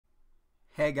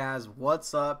Hey guys,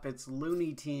 what's up? It's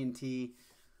Looney TNT.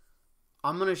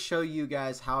 I'm going to show you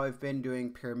guys how I've been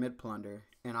doing Pyramid Plunder,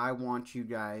 and I want you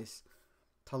guys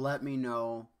to let me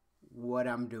know what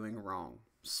I'm doing wrong.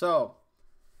 So,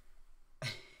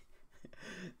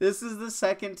 this is the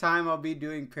second time I'll be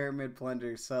doing Pyramid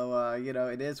Plunder, so,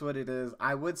 it is what it is.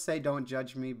 I would say don't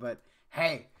judge me, but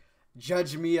hey,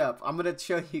 judge me up. I'm going to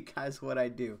show you guys what I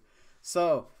do.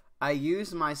 So, I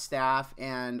use my staff,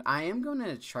 and I am going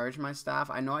to charge my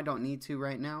staff. I know I don't need to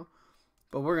right now,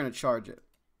 but we're going to charge it.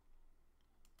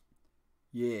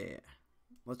 Yeah.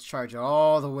 Let's charge it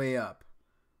all the way up.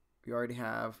 We already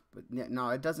have, but no,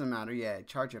 it doesn't matter. Yeah,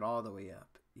 charge it all the way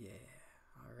up. Yeah.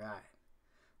 All right.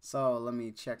 So let me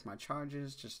check my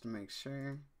charges just to make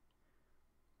sure.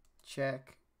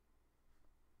 Check.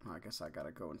 I guess I got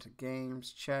to go into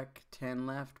games. Check. 10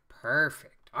 left.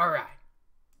 Perfect. All right.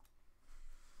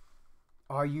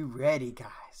 Are you ready,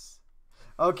 guys?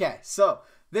 Okay, so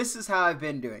this is how I've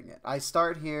been doing it. I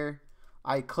start here,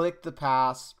 I click the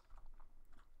pass,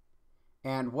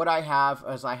 and what I have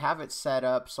is I have it set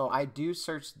up, so I do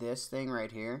search this thing right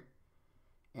here,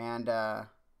 and,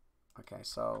 okay,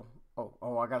 so,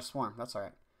 oh, I got a swarm, that's all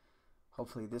right.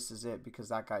 Hopefully this is it, because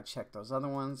that guy checked those other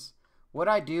ones. What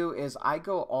I do is I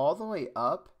go all the way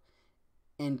up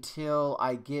until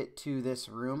I get to this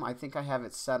room. I think I have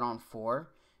it set on 4.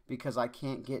 Because I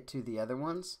can't get to the other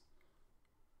ones.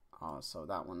 Oh, so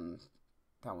that one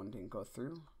didn't go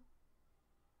through.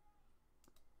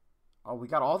 Oh, we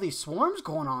got all these swarms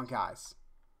going on, guys.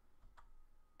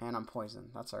 And I'm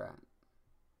poisoned. That's all right.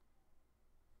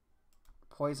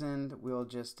 Poisoned. We'll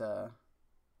just kind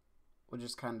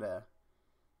of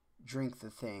drink the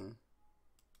thing.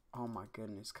 Oh my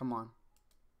goodness! Come on.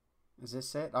 Is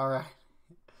this it? All right.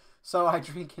 So I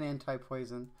drink an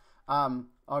anti-poison.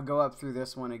 I'll go up through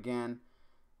this one again.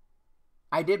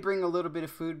 I did bring a little bit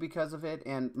of food because of it,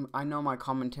 and I know my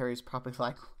commentary is probably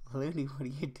like, Looney, what are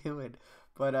you doing?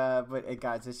 But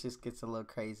guys, this just gets a little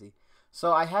crazy.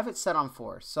 So I have it set on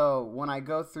 4. So when I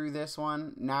go through this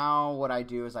one, now what I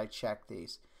do is I check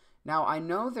these. Now I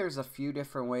know there's a few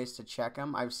different ways to check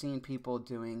them. I've seen people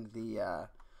doing the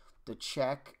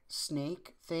check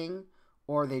snake thing,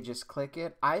 or they just click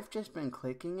it. I've just been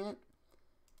clicking it.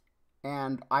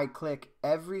 And I click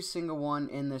every single one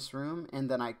in this room, and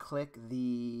then I click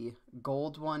the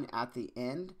gold one at the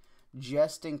end,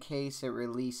 just in case it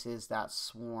releases that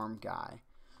swarm guy.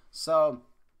 So,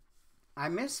 I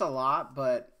miss a lot,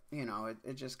 but,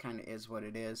 it just kind of is what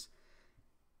it is.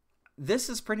 This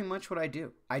is pretty much what I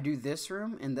do. I do this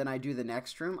room, and then I do the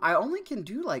next room. I only can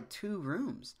do, like, 2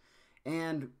 rooms.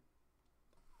 And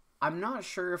I'm not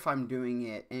sure if I'm doing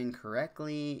it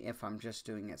incorrectly, if I'm just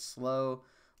doing it slow.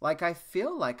 Like, I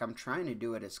feel like I'm trying to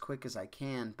do it as quick as I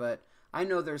can, but I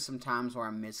know there's some times where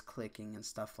I'm misclicking and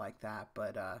stuff like that,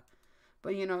 but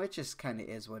it just kind of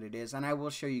is what it is, and I will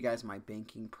show you guys my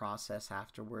banking process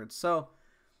afterwards. So,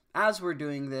 as we're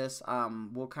doing this,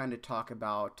 we'll kind of talk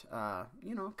about,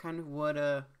 kind of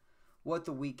what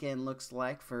the weekend looks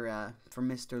like for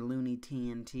Mr. Looney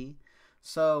TNT.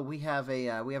 So, we have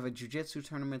a jiu-jitsu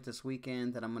tournament this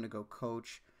weekend that I'm going to go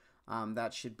coach.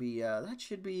 That should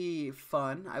be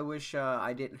fun. I wish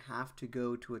I didn't have to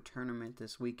go to a tournament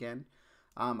this weekend.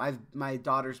 My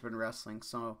daughter's been wrestling,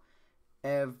 so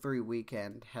every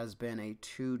weekend has been a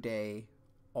 2-day,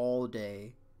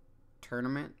 all-day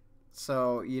tournament.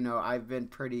 So I've been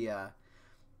pretty.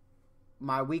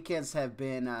 My weekends have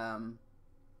been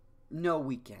no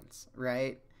weekends,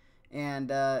 right? And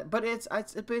but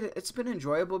it's been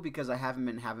enjoyable because I haven't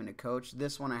been having to coach.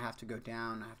 This one I have to go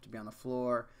down. I have to be on the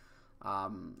floor.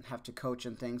 Have to coach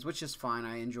and things, which is fine.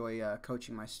 I enjoy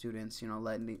coaching my students,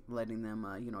 letting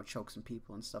them choke some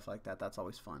people and stuff like that. That's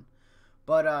always fun.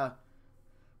 But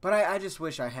I just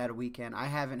wish I had a weekend. I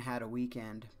haven't had a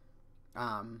weekend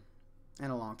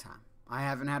in a long time. I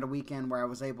haven't had a weekend where I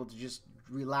was able to just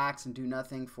relax and do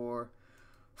nothing for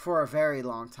a very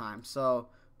long time. So,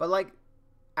 but like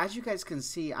as you guys can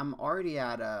see, I'm already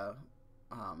at a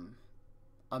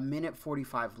minute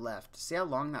 45 left. See how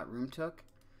long that room took?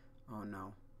 Oh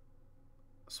no.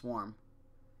 Swarm.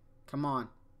 Come on.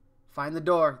 Find the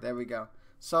door. There we go.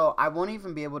 So I won't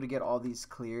even be able to get all these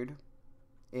cleared.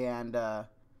 And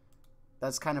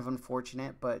that's kind of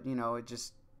unfortunate. But, it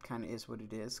just kind of is what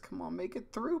it is. Come on, make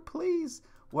it through, please.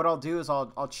 What I'll do is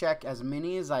I'll check as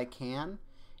many as I can.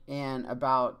 And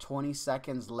about 20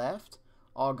 seconds left,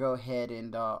 I'll go ahead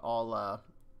and I'll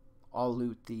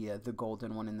loot the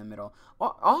golden one in the middle.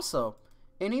 Also,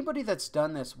 anybody that's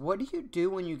done this, what do you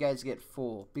do when you guys get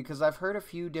full? Because I've heard a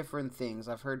few different things.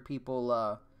 I've heard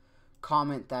people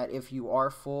comment that if you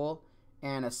are full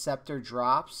and a scepter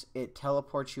drops, it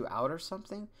teleports you out or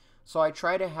something. So I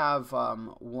try to have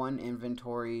one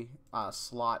inventory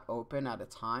slot open at a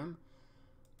time.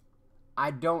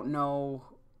 I don't know.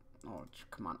 Oh,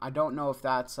 come on! I don't know if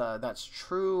that's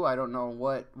true. I don't know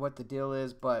what the deal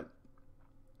is, but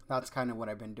that's kind of what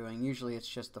I've been doing. Usually it's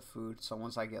just the food. So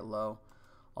once I get low,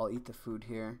 I'll eat the food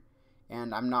here.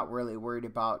 And I'm not really worried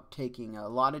about taking a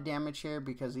lot of damage here,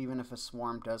 because even if a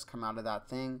swarm does come out of that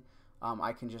thing,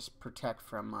 I can just protect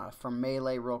from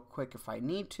melee real quick if I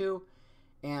need to.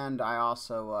 And I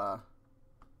also,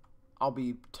 I'll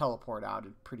be teleported out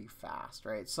pretty fast,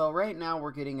 right? So right now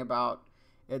we're getting about,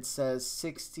 it says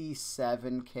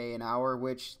 67k an hour,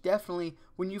 which definitely,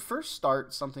 when you first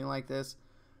start something like this,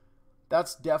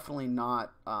 that's definitely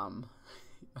not a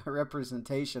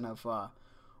representation of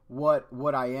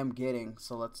what I am getting.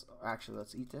 So let's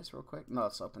eat this real quick. No,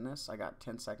 let's open this. I got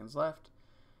 10 seconds left.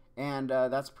 And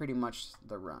that's pretty much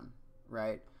the run,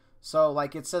 right? So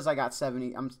like it says I got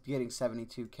 70, I'm getting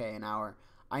 72k an hour.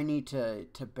 I need to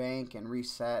bank and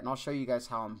reset, and I'll show you guys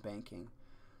how I'm banking.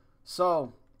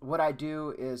 So what I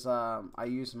do is I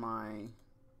use my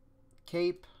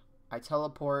cape, I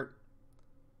teleport,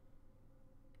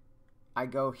 I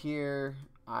go here,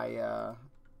 I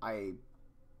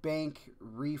bank,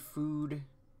 refood,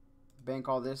 bank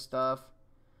all this stuff.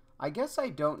 I guess I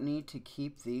don't need to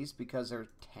keep these because they're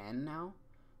 10 now,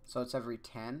 so it's every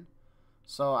 10.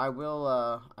 So I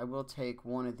will take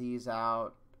one of these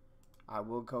out. I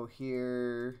will go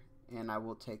here and I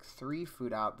will take 3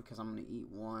 food out because I'm gonna eat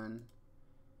 1,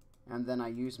 and then I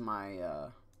use my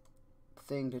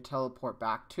thing to teleport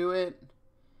back to it,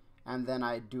 and then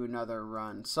I do another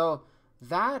run. So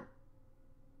that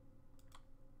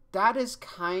is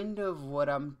kind of what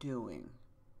I'm doing.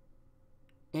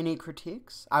 Any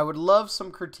critiques? I would love some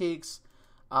critiques.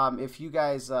 If you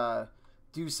guys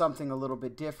do something a little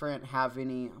bit different, have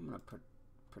any, I'm going to put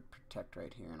protect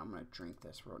right here, and I'm going to drink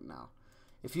this right now.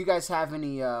 If you guys have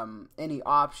any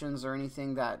options or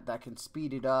anything that can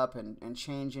speed it up and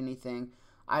change anything,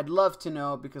 I'd love to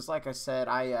know, because like I said,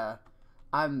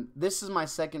 this is my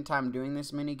second time doing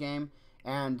this mini game,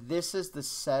 and this is the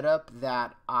setup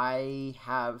that I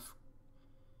have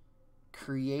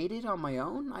created on my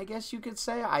own, I guess you could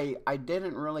say. I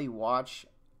didn't really watch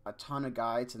a ton of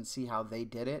guides and see how they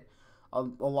did it. A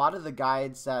lot of the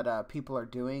guides that people are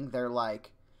doing, they're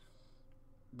like,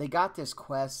 they got this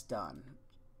quest done,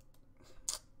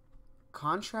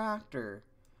 contract or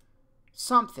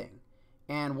something,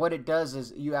 and what it does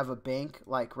is you have a bank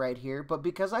like right here, but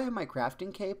because I have my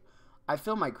crafting cape, I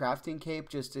feel my crafting cape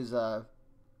just is a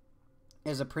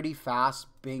pretty fast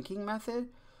banking method.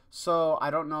 So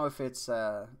I don't know if it's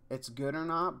good or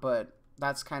not, but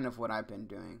that's kind of what I've been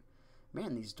doing.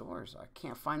 Man, these doors, I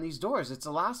can't find these doors. It's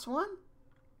the last one?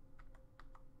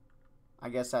 I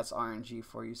guess that's RNG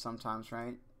for you sometimes,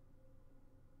 right?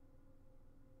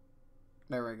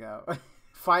 There we go.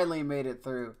 Finally made it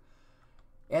through.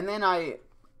 And then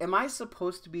am I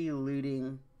supposed to be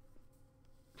looting?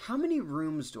 How many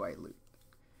rooms do I loot?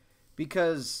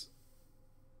 Because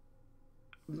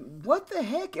what the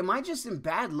heck? Am I just in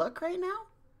bad luck right now?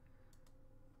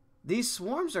 These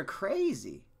swarms are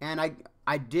crazy. And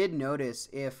I did notice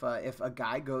if a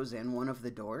guy goes in one of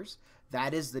the doors,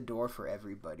 that is the door for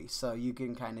everybody. So you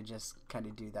can kind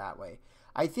of do that way.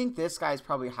 I think this guy's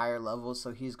probably higher level,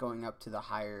 so he's going up to the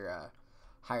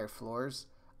higher floors.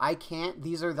 I can't.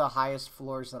 These are the highest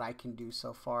floors that I can do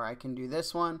so far. I can do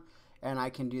this one, and I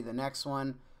can do the next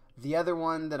one. The other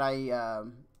one that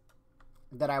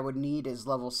I would need is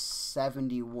level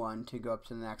 71 to go up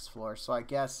to the next floor. So I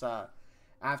guess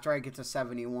after I get to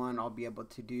 71, I'll be able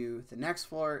to do the next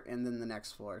floor and then the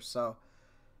next floor. So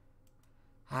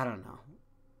I don't know.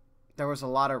 There was a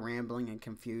lot of rambling and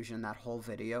confusion that whole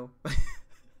video.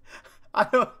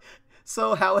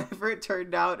 So however it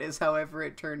turned out is however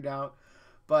it turned out.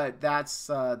 But that's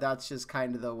just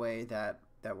kind of the way that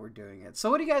we're doing it.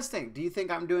 So what do you guys think? Do you think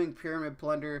I'm doing Pyramid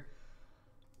Plunder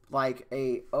like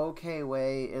a okay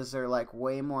way? Is there like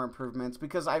way more improvements?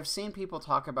 Because I've seen people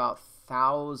talk about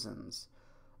thousands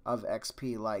of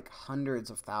XP, like hundreds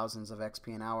of thousands of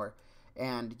XP an hour.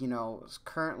 And, you know,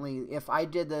 currently, if I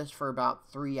did this for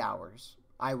about 3 hours,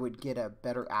 I would get a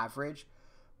better average.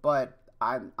 But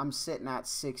I'm sitting at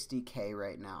 60k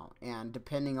right now, and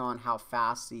depending on how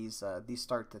fast these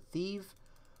start to thieve,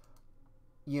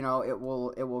 you know, it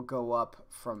will go up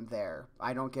from there.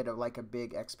 I don't get like a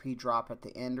big XP drop at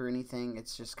the end or anything.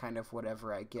 It's just kind of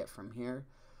whatever I get from here.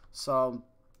 So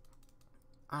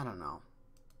I don't know.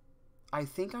 I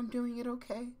think I'm doing it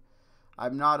okay.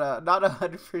 I'm not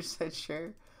 100%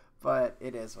 sure, but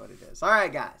it is what it is. All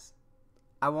right, guys.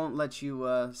 I won't let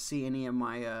you see any of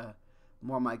my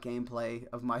more of my gameplay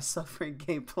of my suffering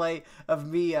gameplay of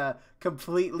me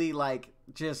completely like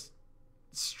just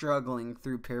struggling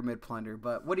through Pyramid Plunder.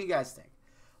 But what do you guys think?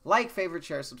 Like, favorite,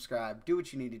 share, subscribe. Do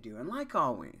what you need to do. And like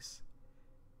always,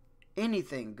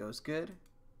 anything goes good.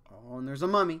 Oh, and there's a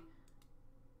mummy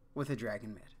with a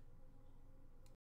dragon mid.